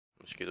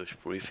Ich gehe durch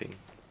Briefing.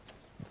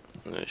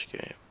 Ne, ich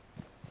gehe.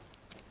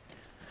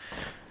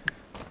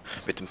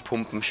 Mit dem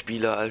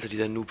Pumpenspieler, Alter,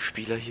 dieser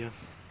Noob-Spieler hier.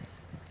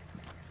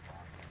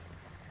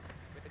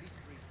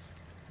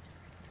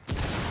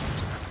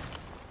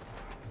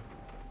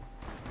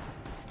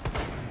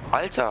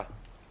 Alter!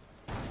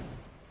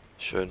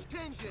 Schön.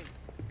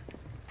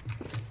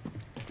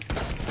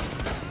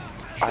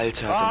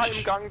 Alter, Ah,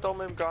 im Gang,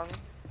 Dom, im Gang.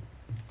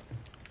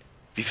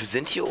 wie viel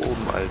sind hier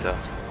oben, Alter?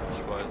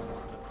 Ich weiß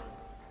es nicht.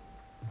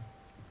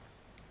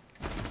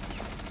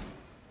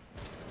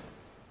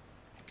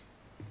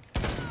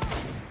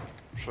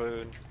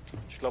 Schön.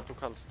 Ich glaube, du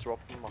kannst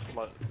droppen.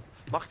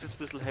 Macht jetzt ein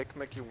bisschen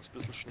Hackmack, Jungs, ein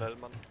bisschen schnell,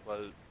 Mann.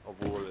 Weil,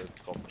 obwohl,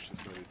 drauf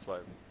geschissen, die zwei.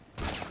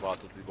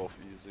 Wartet lieber auf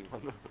Easy,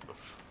 Mann. Noch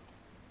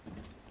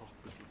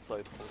ein bisschen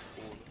Zeit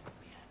rausholen.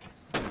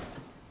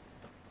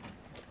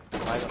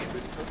 Einer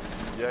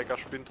Spinte. Jäger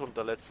Spinte und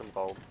der letzte im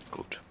Raum.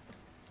 Gut.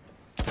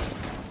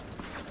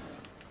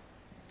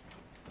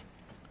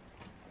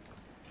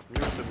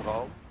 Mute im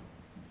Raum.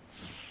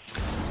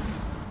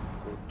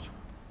 Gut.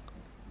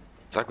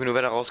 Sag mir nur,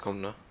 wer da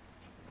rauskommt, ne?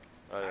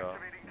 Ah ja.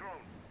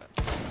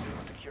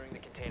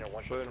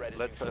 Schön,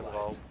 letzter im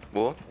Raum.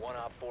 Wo?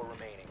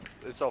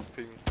 Ist auf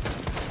Ping.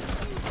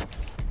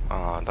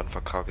 Ah, und dann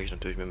verkacke ich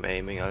natürlich mit dem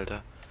Aiming,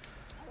 Alter.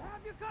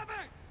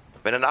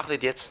 Wenn er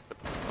nachlädt jetzt.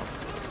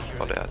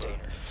 Oh, der hat.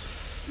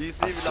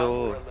 Easy, Ach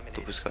so,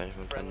 du bist gar nicht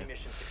mit dran.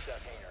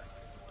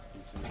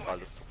 Easy,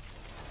 alles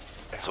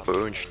so. So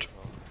ernst.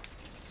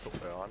 So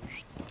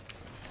ernst.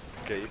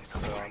 Gabes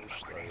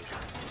ernst, Alter.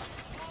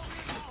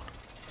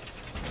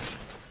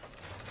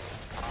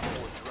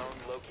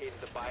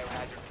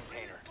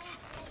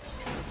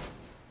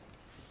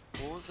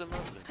 Wo sind wir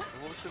drin?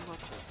 Wo sind wir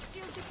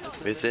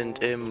drin? Wir sind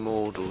im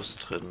Modus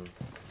drin.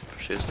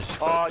 Verstehst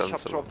nicht? Ah, ich ganz hab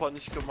so. Dropper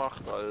nicht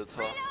gemacht,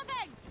 Alter.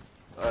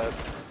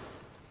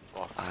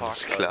 Oh, fuck,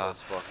 Alles klar. Alter,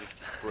 das war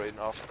richtig Brain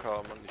AFK,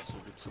 man, nicht so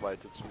die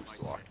zweite Zug,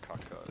 so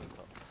kacke,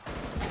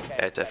 Alter.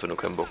 Er hat einfach nur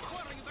keinen Bock.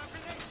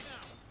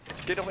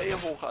 Ich geh doch eh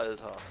hoch,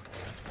 Alter.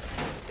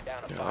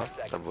 Ja,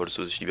 dann wolltest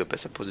du dich lieber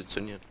besser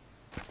positionieren.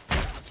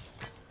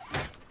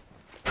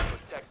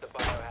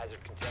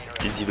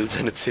 Easy will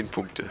seine 10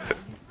 Punkte.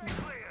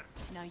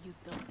 Now you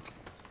don't.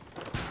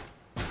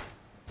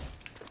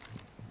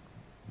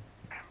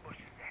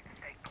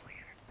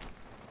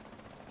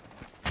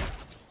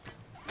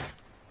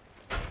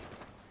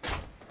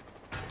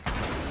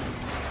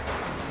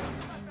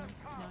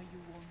 Now you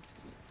won't.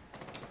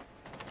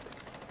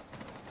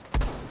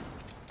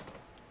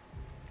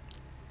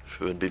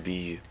 Schön,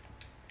 Baby.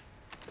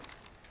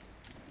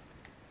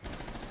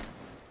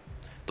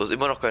 Du hast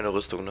immer noch keine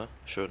Rüstung, ne?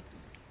 Schön.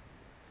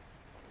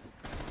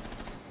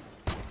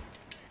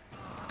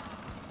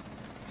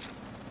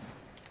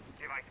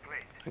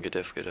 Geht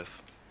F, geht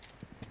F.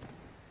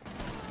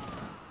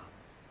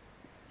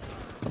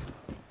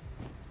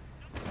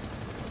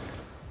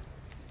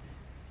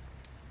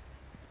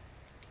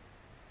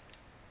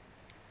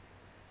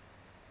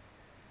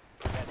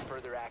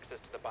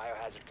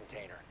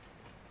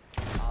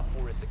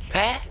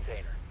 Hä?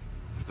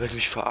 Wollt ihr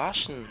mich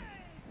verarschen?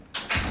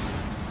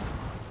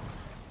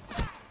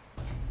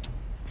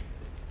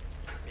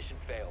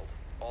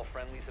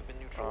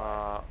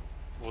 Ah,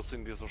 wo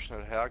sind die so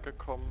schnell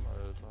hergekommen,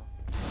 Alter?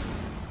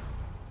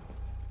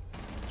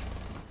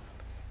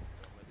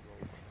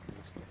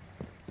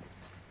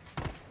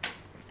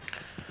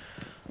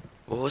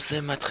 Wo ist der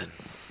immer drin?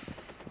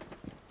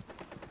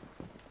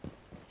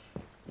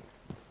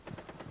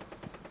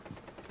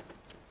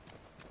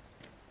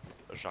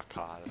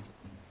 Schakal.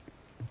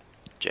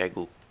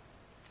 Jagu.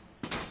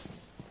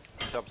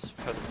 Ich hab's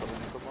Fenster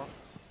aufgemacht.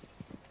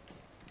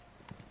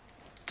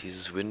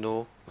 Dieses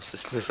Window. Was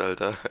ist denn das,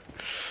 Alter?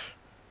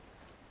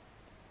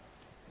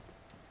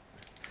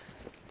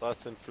 Da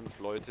sind 5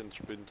 Leute in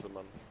Spinte,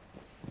 Mann.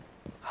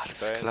 Alles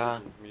Bandit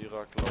klar. und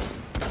Mira, glaub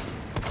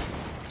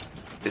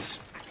ich.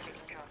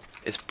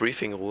 Ist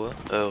Briefing Ruhe?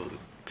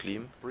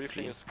 Clean? Briefing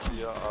Clean. ist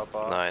clear,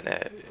 aber Nein,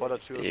 vor der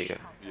Tür Jäger.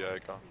 ist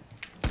Jäger.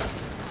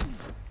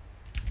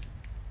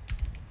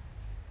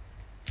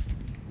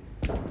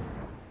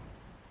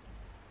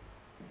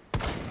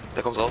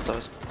 Da kommt's raus,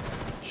 halt.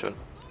 Schön.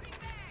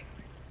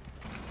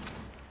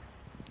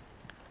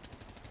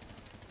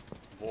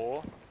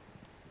 Wo?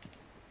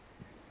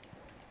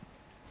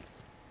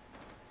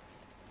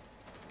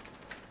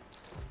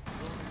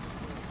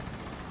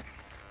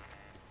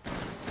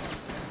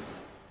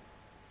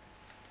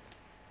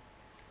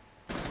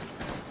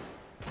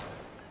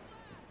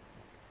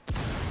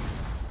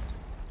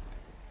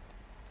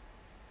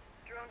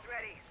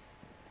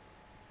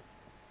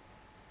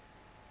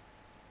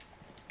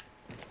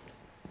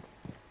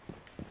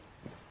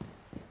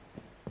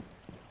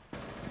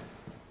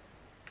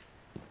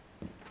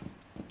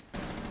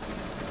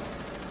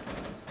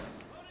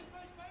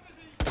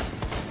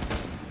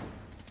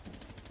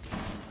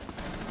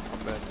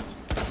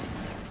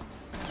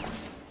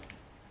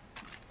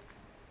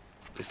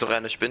 Ist doch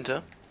eine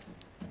Spinte.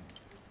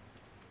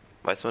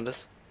 Weiß man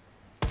das?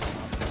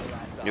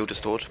 Mute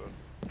ist tot.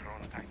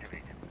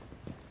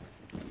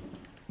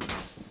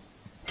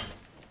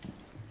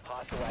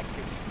 Hostile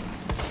activity.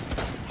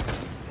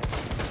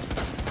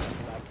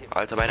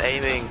 Alter, mein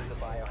Aiming. The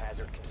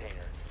biohazard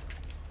container.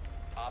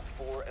 Op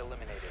 4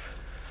 eliminated.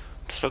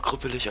 Das war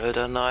krüppelig,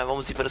 Alter. Nein,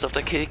 warum sieht man das auf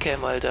der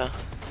Killcam, Alter?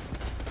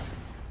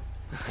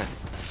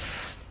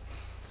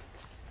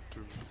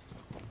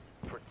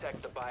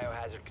 Protect the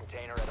biohazard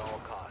container at all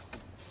costs.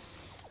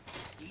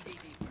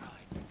 EDD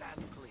Prime,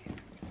 stand clear.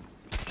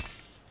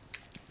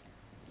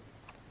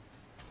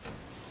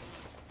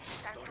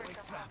 Doorway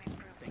trapped.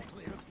 Stay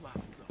clear of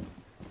blast zone.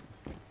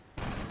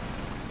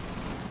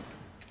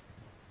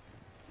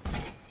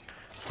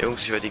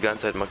 Jungs, ich werde die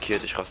ganze Zeit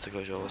markiert. Ich raste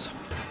gleich aus.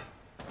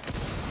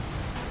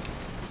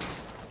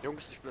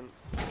 Jungs, ich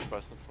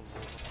weiß nicht von wo.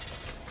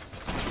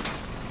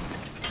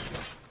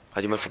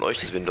 Hat jemand von euch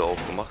das Window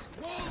aufgemacht?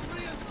 Wall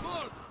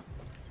reinforced.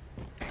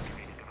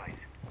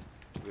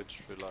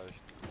 Twitch vielleicht.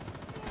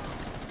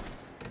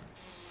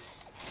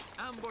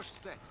 Ambush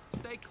set.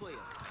 Stay clear.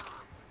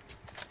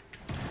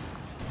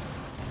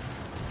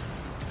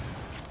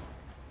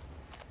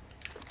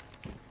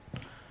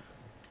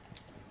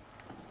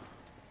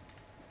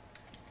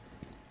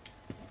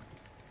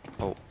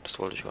 Oh, das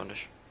wollte ich gar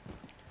nicht.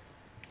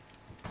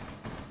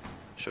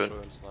 Schön.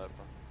 Schön, Sniper.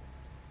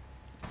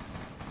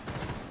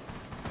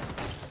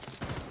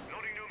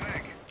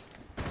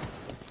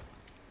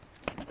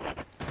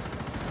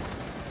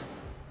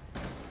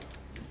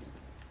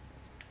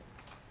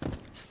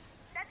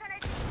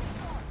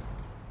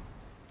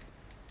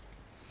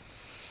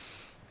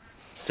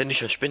 Sind die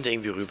schon Spinde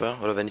irgendwie rüber?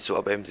 Oder wenn ich so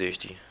abäme, sehe ich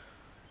die.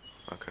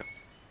 Okay.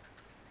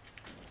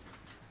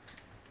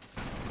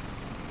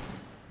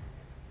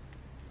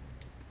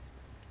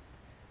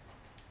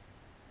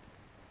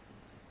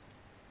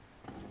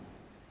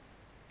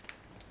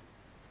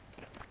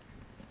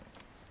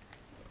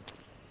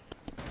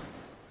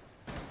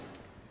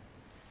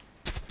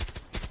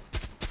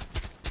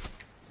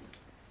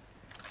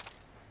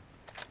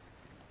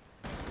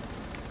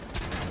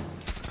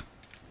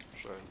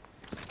 Schön.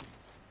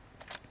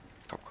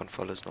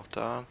 Popcorn-Fall ist noch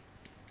da.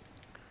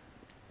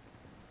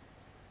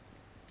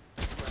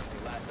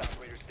 Last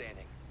operator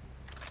standing.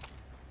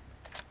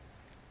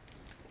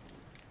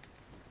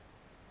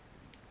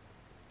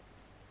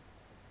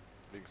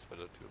 Links bei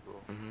der Tür,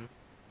 Bro. Mhm.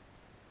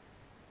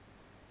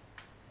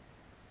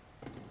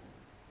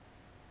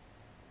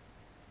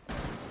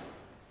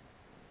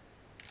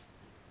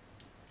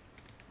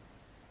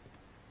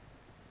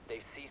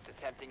 They've ceased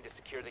attempting to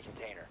secure the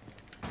container.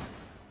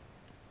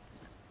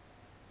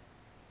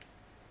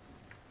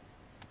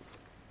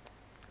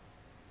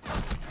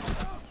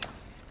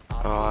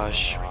 Ah,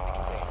 ich...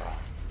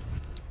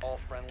 All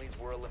friendlies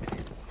were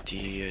eliminated.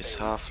 Die ist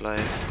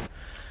Half-Life.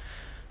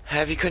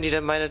 Hä, wie können die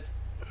denn meine...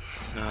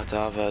 Na,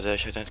 da war der.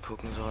 Ich hätte nicht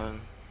gucken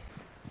sollen.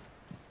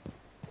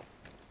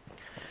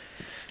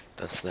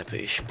 Dann snappe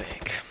ich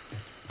back.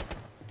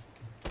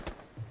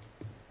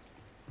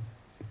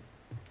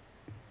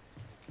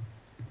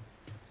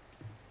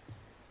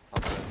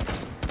 Hat er.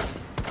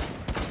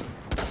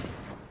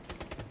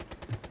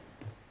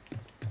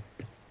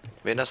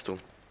 Wen hast du?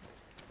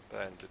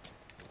 Beendet.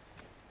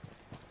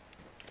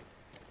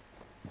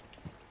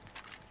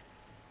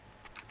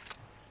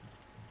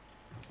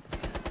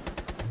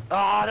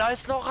 Ah, da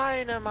ist noch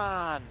eine,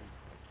 Mann!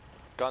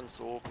 Ganz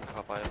oben,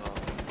 Kabeira.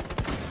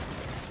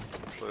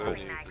 Schön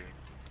easy.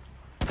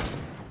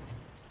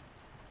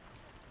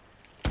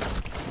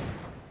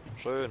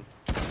 Schön.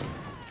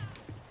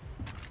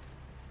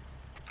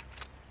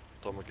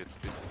 Domme geht's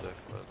bitte, Dave,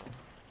 Alter.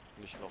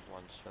 Nicht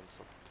nochmal ins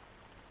Fenster.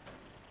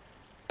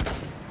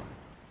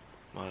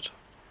 Warte.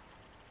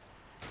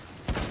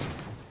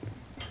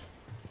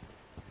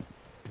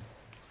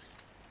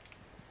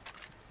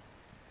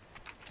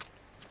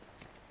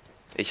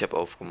 Ich habe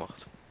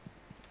aufgemacht.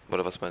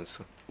 Oder was meinst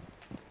du?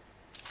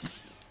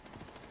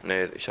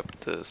 Nee, ich habe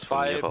das von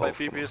mir Bei aufgemacht.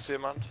 Bibi ist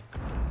jemand.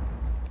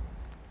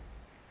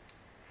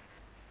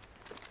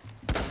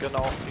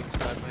 Genau, King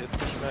Sniper,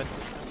 jetzt nicht mehr, jetzt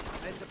nicht mehr.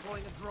 Then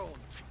deploying a drone.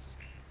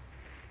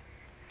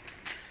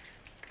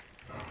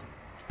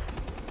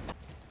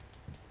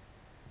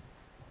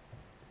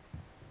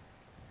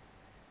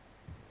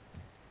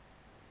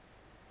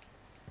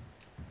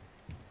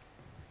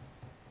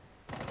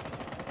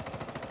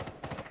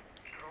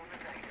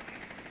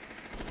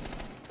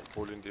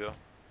 Hol ihn dir.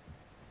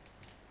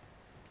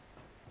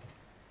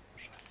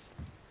 Scheiße.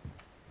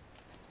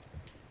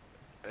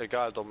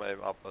 Egal, Dom,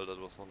 aim ab, Alter,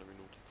 du hast noch eine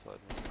Minute Zeit.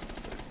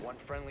 Ne? One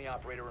friendly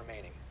operator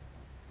remaining.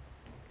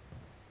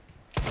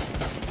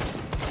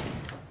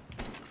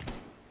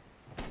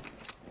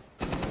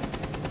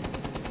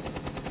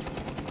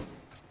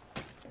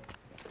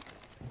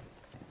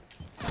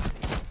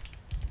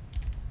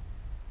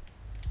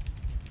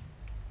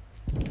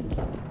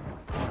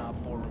 One op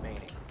 4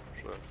 remaining.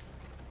 Schön.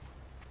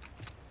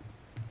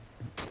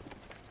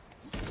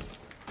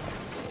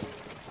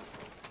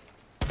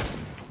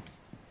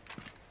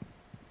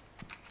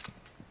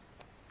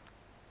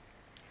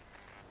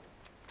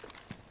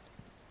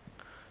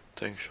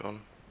 Denk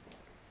schon.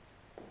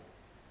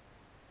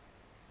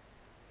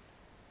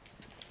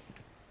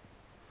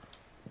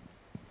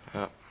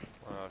 Ja. Ja,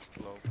 ich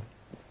glaube.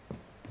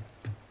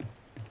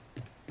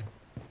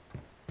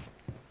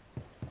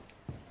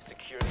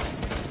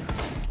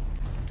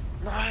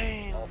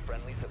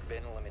 Friendlies have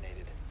been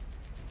eliminated.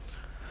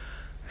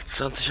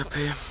 20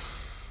 AP.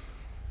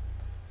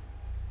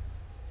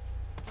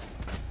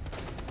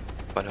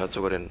 Man hört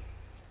sogar den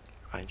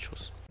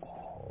Einschuss.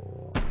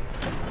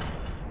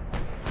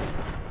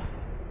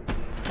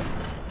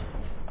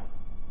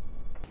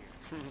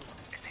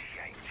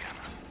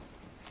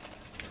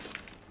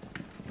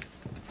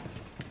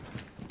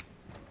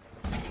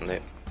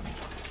 Nee.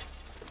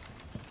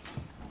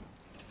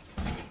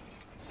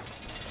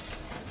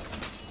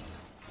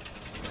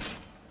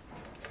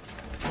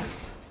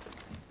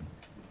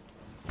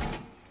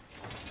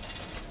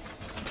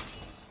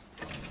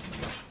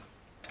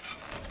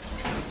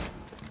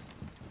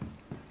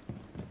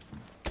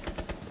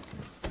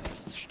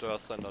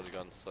 Störst dann da die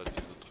ganze Zeit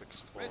diese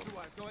Tricks. Razor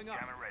wire going up.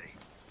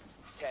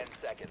 10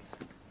 seconds.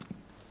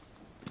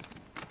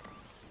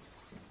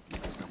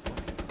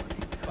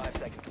 5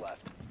 seconds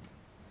left.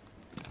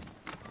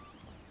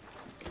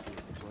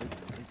 Base deployed,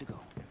 ready to go.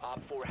 Op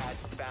 4 has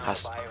found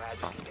Has- a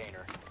biohazard ah.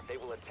 container. They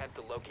will attempt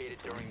to locate it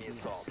during the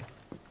assault.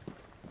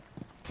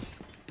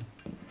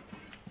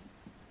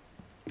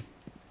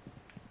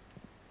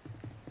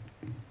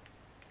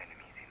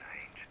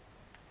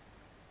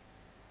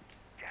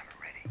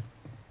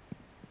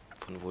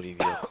 Von wo die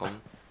wieder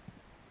kommen.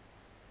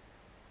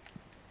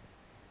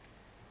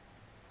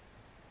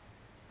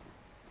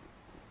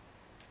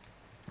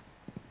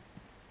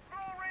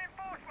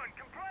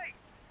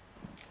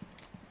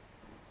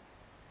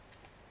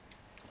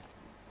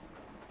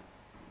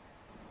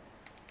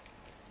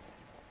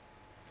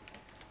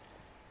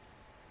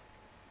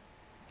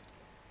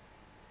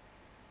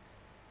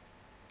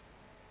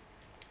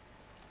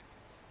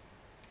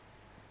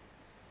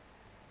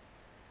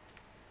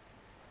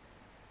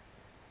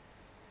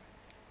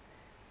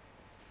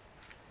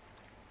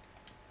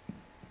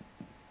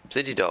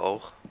 Sind die da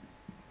auch?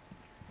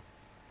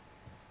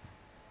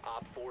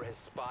 Op 4 has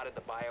spotted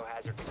the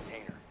biohazard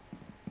container.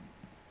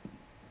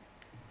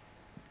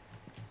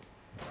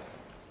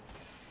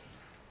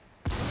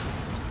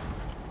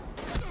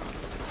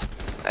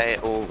 Ey,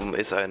 oben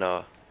ist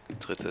einer.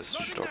 Drittes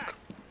Stock.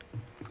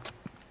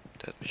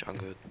 Der hat mich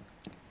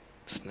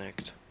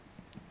angesnackt.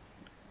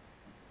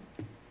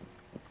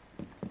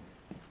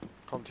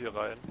 Kommt hier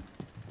rein.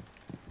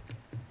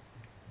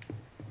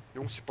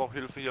 Jungs, ich brauche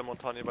Hilfe hier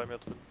momentan hier bei mir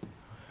drin.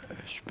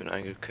 Ich bin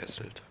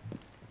eingekesselt.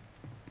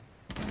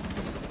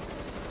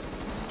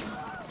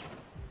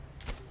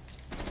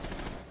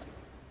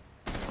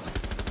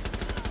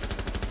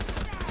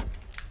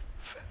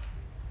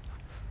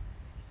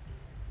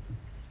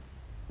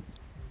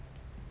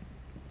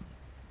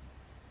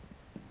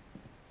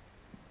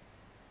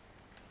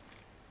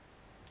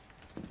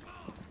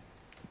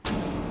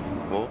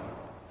 Wo?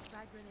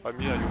 Bei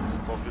mir, Jungs,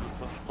 ich brauche Hilfe.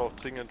 Ich brauche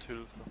dringend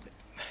Hilfe.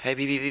 Hey,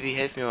 Bibi,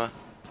 helf mir mal.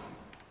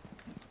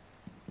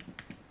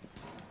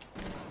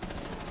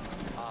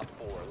 Op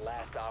 4,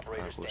 last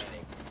operator Ah, gut.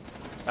 standing.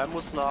 Er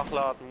muss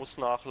nachladen,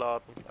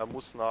 er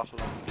muss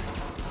nachladen.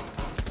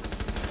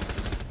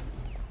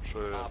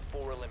 Schön. Op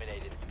 4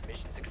 eliminated.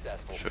 Mission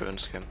successful. Schön,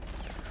 Scam.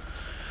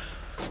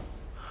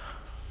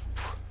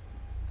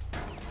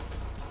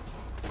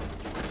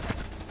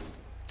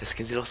 Das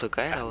Skin sieht doch so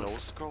geil aus.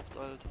 No-scoped,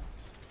 Alter.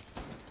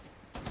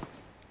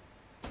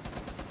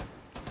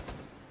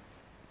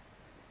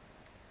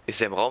 Ist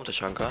der im Raum, der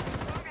Schanker?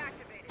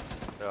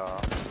 Ja.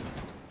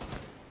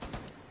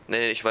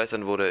 Nee, ich weiß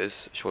dann, wo der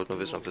ist. Ich wollte nur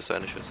wissen, ob das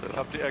seine Schüsse Ich war.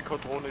 hab die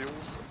Echo-Drohne,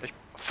 Jungs.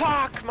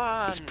 Fuck,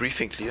 Mann! Ist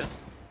Briefing clear?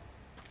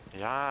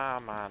 Ja,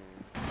 Mann.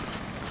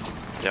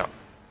 Ja.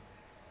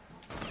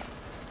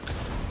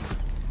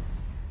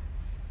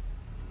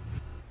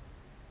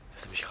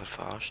 Willst du mich gerade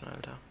verarschen,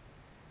 Alter?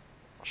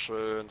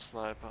 Schön,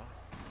 Sniper.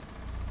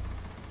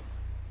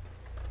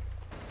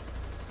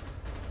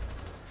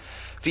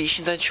 Wie ich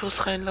in seinen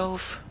Schuss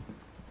reinlauf.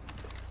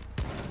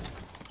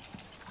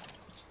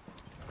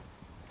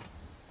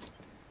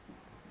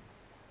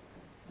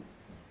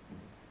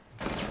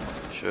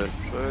 Schön.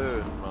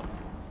 Schön, Mann.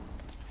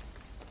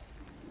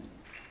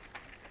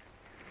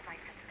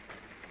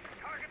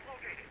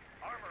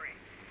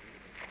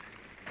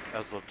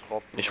 Also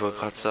droppen. Ich wollte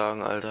gerade Alter.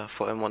 sagen, Alter,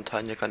 vor allem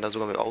Montagne kann da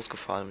sogar mit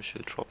ausgefahrenem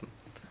Schild droppen.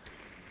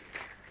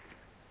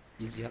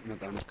 Easy hat mir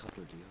gar nicht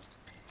gratuliert.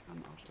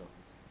 Am Arsch da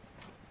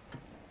was.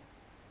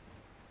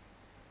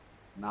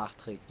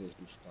 Nachträglich,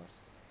 du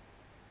Spaß.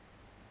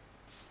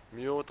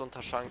 Mute und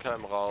Taschanka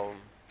im Raum.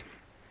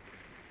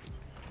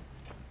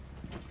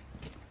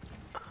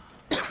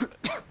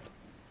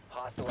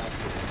 Hostile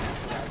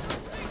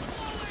activity.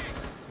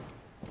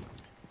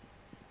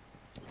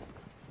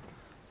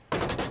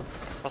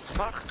 Was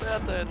macht er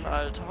denn,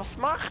 Alter? Was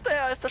macht er?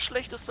 Er ist der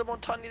schlechteste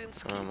Montagne, den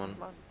es Ja, gibt, Mann.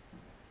 Mann. –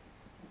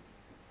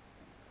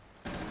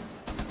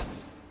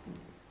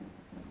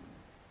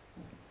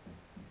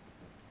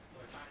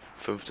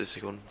 50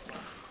 Sekunden.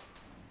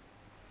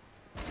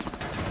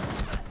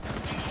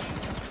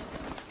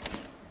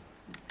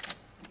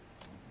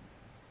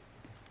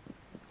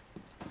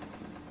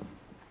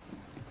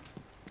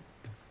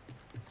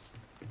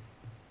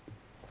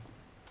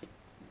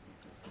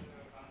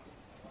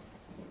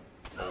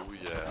 Oh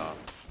yeah.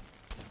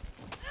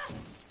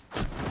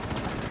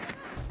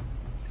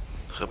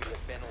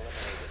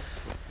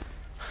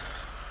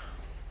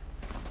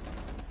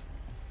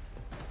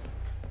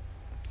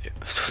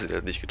 So sind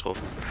halt nicht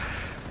getroffen.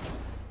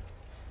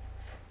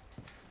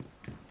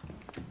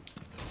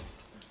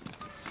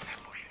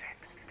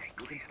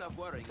 We can stop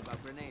worrying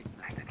about grenades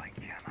now.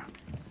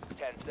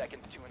 10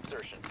 seconds to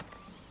insertion.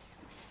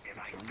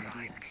 Only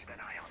ideas.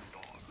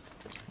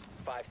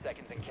 5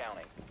 seconds and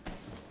counting.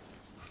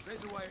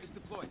 Razor wire is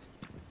deployed.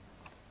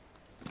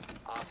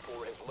 Op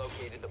 4 has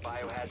located the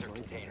biohazard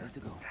Deployed, container. ready to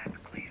go.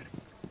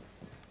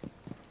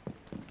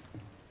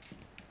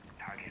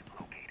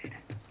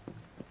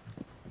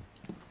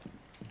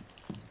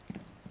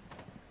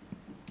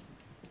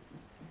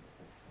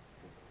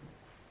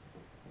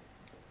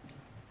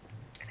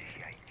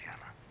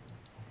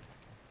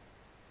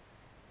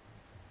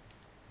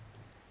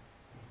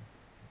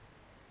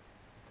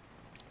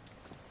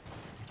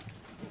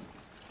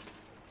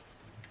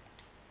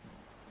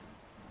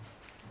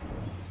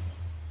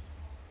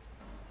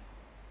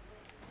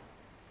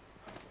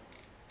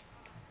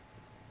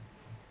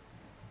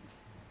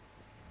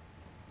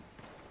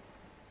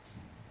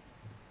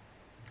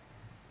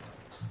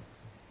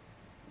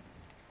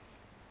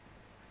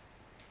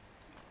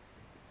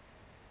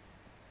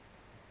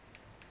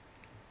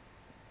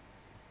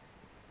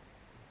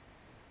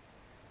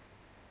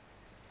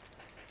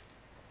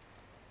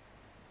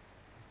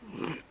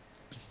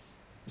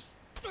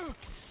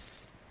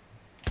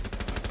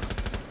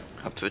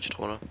 Hab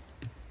Twitch-Drohne.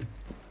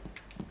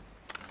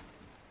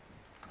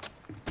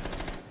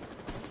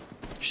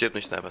 Stirbt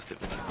nicht, Sniper,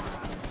 stirbt nicht.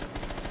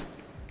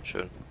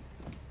 Schön.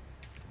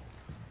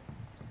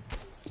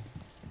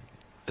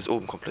 Ist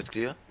oben komplett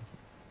clear?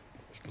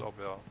 Ich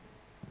glaube ja.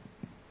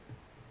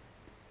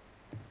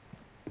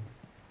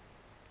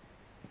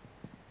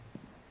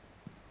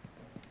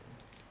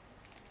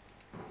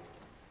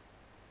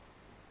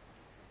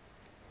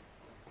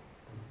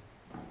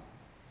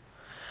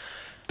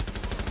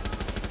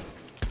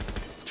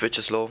 Twitch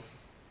ist low.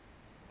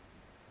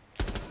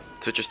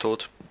 Twitch ist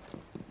tot.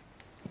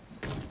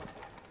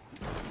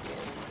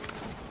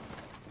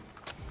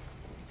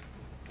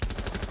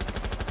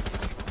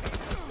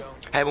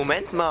 Hey,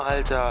 Moment mal,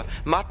 Alter.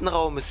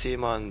 Mattenraum ist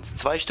jemand.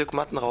 2 Stück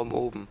Mattenraum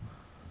oben.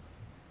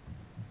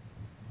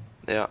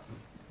 Ja.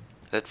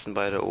 Letzten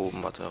beide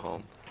oben,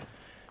 Mattenraum.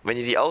 Wenn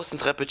ihr die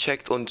Außentreppe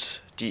checkt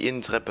und die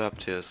Innentreppe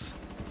habt ihr es.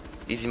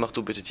 Easy, mach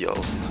du bitte die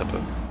Außentreppe.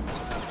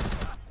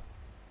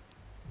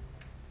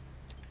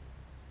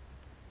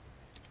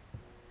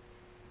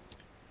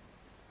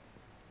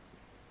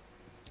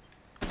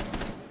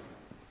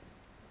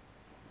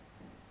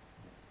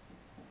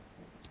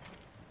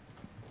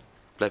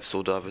 Bleib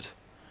so, David.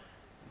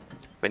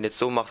 Wenn ihr jetzt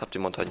so macht, habt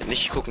ihr Montagne.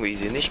 Nicht gucken,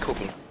 Easy, nicht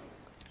gucken.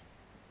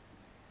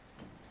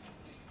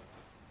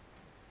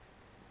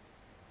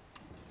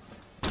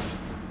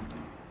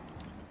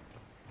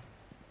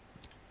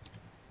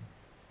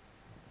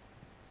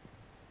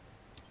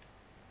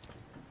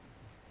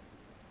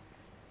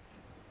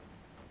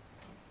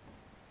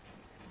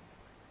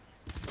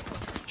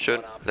 Schön,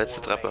 One Op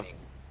letzte 4 Treppe. remaining.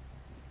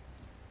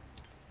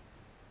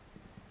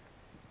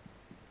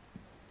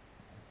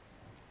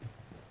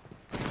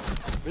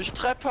 Nicht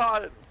Treppe,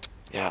 Alter.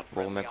 Ja,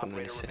 warum er konnte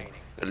nicht sehen?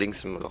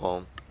 Links im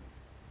Raum.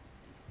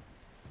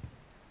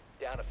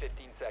 Down to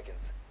 15 seconds.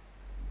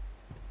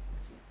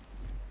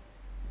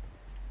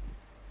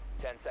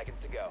 10 seconds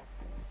to go.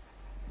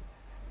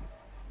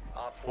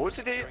 Op 4 Holst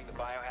du die? securing the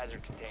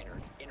biohazard container.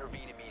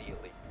 Intervene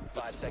immediately. 5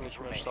 Jetzt ist seconds nicht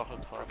mehr remaining.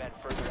 Stacheldraht. Prevent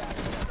further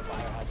action on the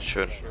biohazard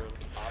Schön. container. Schön.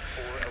 Op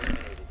 4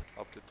 eliminated.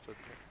 Ab die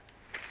dritte.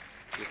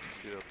 Die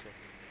vierte.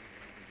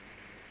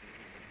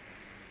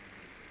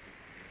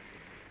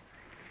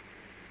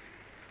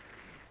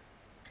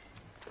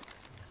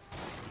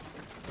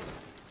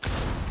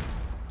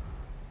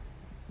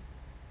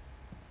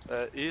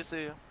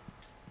 Easy.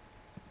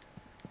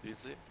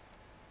 Easy.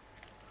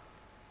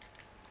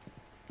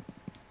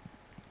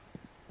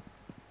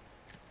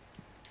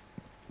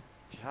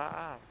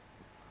 Ja.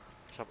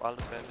 Ich habe alle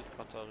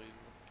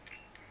Bandit-Batterien.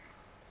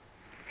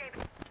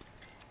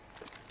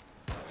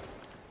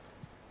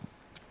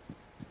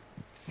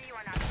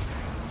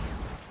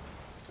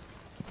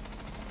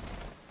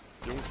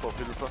 Jungs, braucht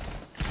Hilfe.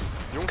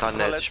 Jungs, Kann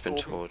nicht, verletzt ich bin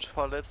oben. tot.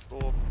 Verletzt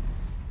oben.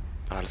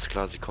 Alles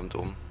klar, sie kommt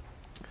um.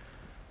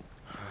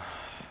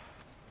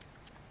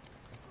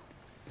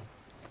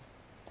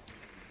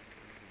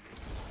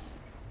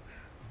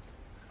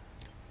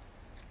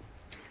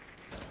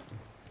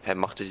 Hä,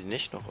 macht ihr die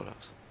nicht noch, oder?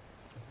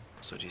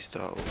 So, die ist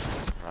da oben.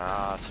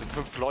 Ah, es sind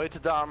 5 Leute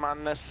da,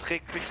 Mann. Es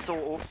regt mich so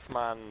auf,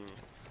 Mann.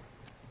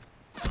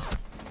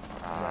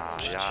 Ah,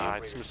 ja,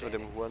 jetzt müssen wir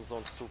dem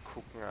Hurensohn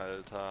zugucken,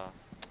 Alter.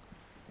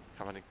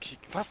 Kann man den Kick...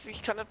 Was?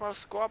 Ich kann nicht mal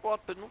das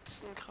Scoreboard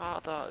benutzen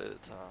gerade,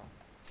 Alter.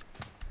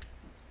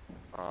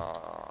 Ah.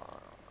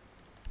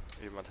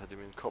 Jemand hätte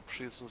mir in den Kopf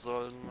schießen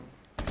sollen, Mann.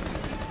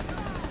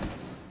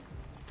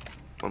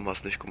 Warum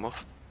hast du nicht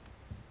gemacht?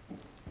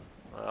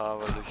 Ja,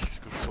 weil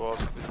ich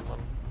gestorben bin, Mann.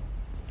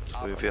 So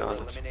Op wie 4 wir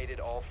alles. eliminated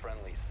all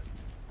friendlies.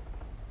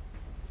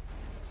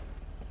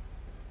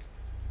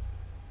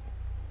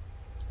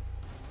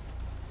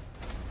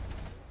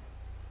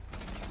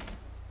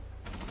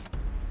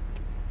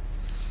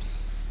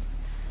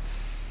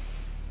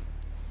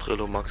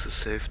 Drillo Max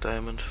ist safe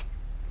Diamond.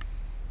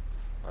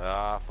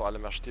 Ja, vor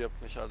allem er stirbt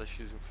nicht, Alter. Ich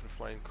schieße ihm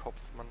 5-mal in den Kopf,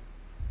 Mann.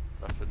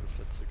 Dafür das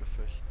letzte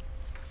Gefecht.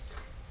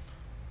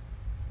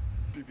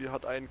 Bibi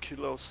hat einen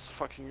Kill aus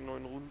fucking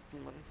 9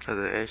 Runden, Mann.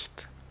 Also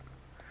echt.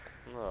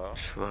 Ja.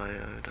 2,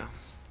 Alter.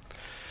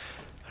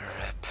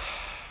 Rap.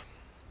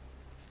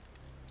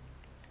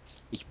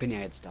 Ich bin ja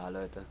jetzt da,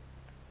 Leute.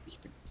 Ich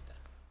bin jetzt da.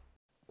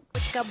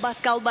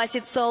 Кабас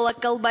колбасит соло,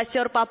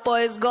 колбасер по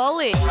пояс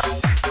голый.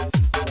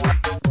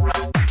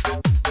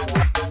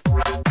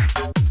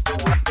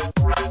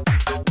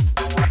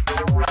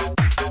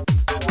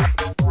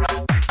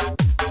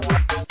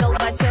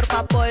 Колбасер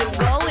по пояс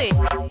голый.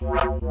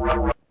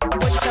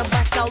 Бочка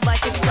бас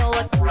колбасит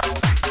соло.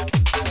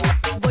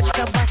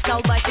 Бочка бас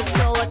колбасит соло.